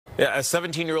Yeah, a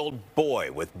 17-year-old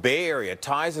boy with Bay Area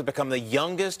ties has become the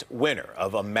youngest winner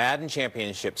of a Madden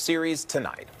Championship Series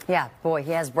tonight. Yeah, boy,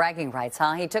 he has bragging rights,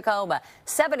 huh? He took home a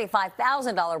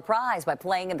 $75,000 prize by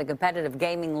playing in the competitive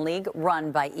gaming league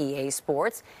run by EA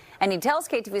Sports. And he tells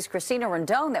KTVU's Christina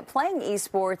Rendon that playing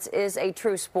esports is a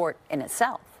true sport in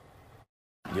itself.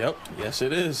 Yep, yes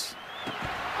it is.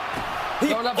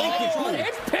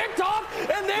 It's picked off,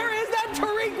 and there is that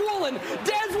Tariq Woolen.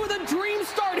 Dez with a dream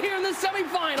start here in the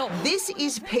semifinal. This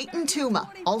is Peyton Tuma,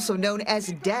 also known as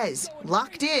Dez,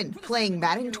 locked in, playing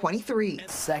Madden 23.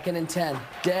 2nd and 10.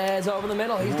 Dez over the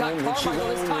middle. He's got Carmichael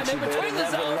this time in between the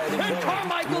zone, and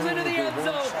Carmichael's into the end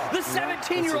zone. The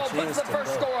 17-year-old puts the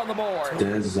first score on the board.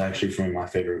 Dez is actually from my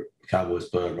favorite Cowboys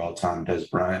player of all time, Dez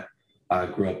Bryant. I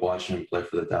grew up watching him play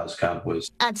for the Dallas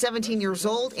Cowboys. At 17 years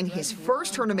old, in his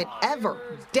first tournament ever,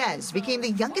 Dez became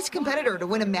the youngest competitor to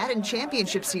win a Madden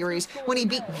Championship Series when he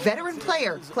beat veteran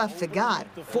player Cleff the God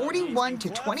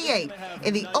 41-28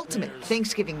 in the ultimate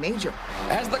Thanksgiving major.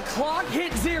 As the clock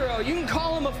hit 0, you can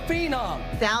call him a phenom.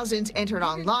 Thousands entered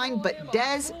online, but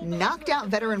Dez knocked out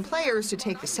veteran players to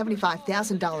take the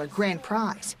 $75,000 grand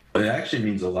prize. It actually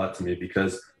means a lot to me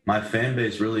because my fan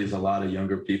base really is a lot of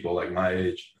younger people like my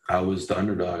age. I was the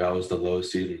underdog. I was the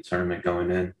lowest seed in the tournament going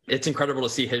in. It's incredible to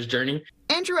see his journey.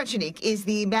 Andrew Echenique is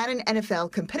the Madden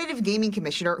NFL Competitive Gaming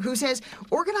Commissioner who says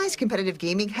organized competitive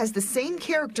gaming has the same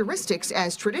characteristics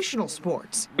as traditional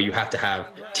sports. You have to have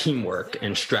teamwork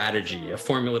and strategy, a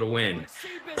formula to win,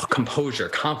 composure,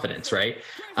 confidence, right?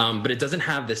 But it doesn't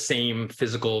have the same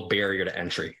physical barrier to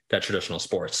entry that traditional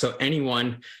sports. So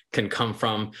anyone can come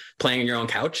from playing on your own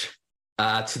couch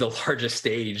to the largest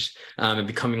stage and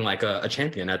becoming like a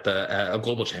champion at a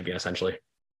global champion, essentially.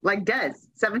 Like Dez,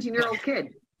 17-year-old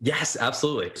kid. Yes,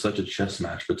 absolutely. Such a chess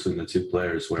match between the two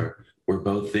players where we're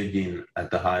both thinking at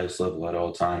the highest level at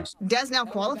all times. Dez now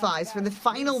qualifies for the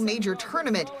final major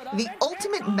tournament, the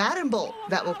Ultimate Madden Bowl,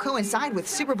 that will coincide with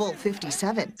Super Bowl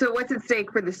 57. So what's at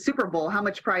stake for the Super Bowl? How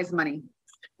much prize money?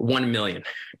 $1 million.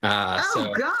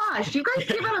 Gosh, you guys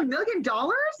give out $1 million?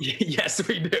 Yes,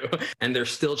 we do. And there's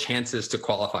still chances to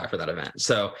qualify for that event.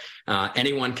 So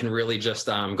anyone can really just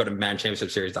go to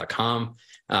MaddenChampionshipSeries.com,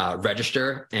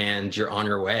 register, and you're on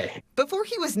your way. Before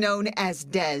he was known as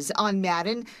Dez on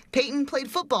Madden, Peyton played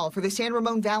football for the San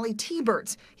Ramon Valley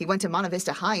T-Birds. He went to Monte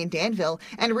Vista High in Danville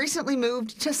and recently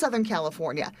moved to Southern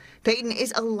California. Peyton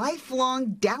is a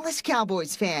lifelong Dallas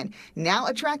Cowboys fan, now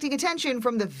attracting attention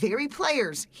from the very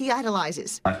players he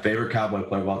idolizes. My favorite Cowboy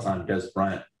player of all time, Dez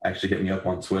Bryant, actually hit me up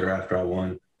on Twitter after I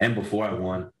won and before I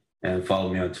won and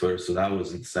followed me on Twitter, so that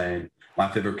was insane. My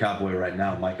favorite Cowboy right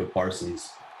now, Micah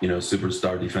Parsons,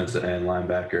 superstar defensive end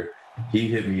linebacker. He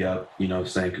hit me up,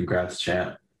 saying congrats,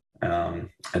 champ. And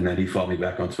then he followed me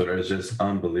back on Twitter. It's just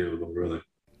unbelievable, really.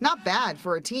 Not bad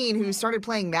for a teen who started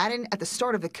playing Madden at the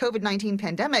start of the COVID-19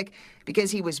 pandemic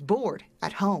because he was bored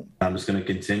at home. I'm just going to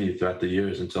continue throughout the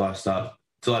years until I stop,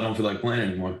 until I don't feel like playing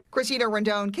anymore. Christina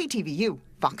Rendon, KTVU,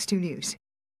 Fox 2 News.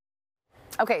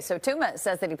 Okay, so Tuma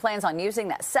says that he plans on using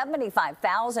that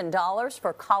 $75,000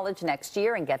 for college next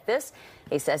year. And get this,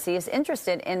 he says he is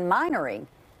interested in minoring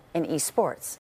in esports.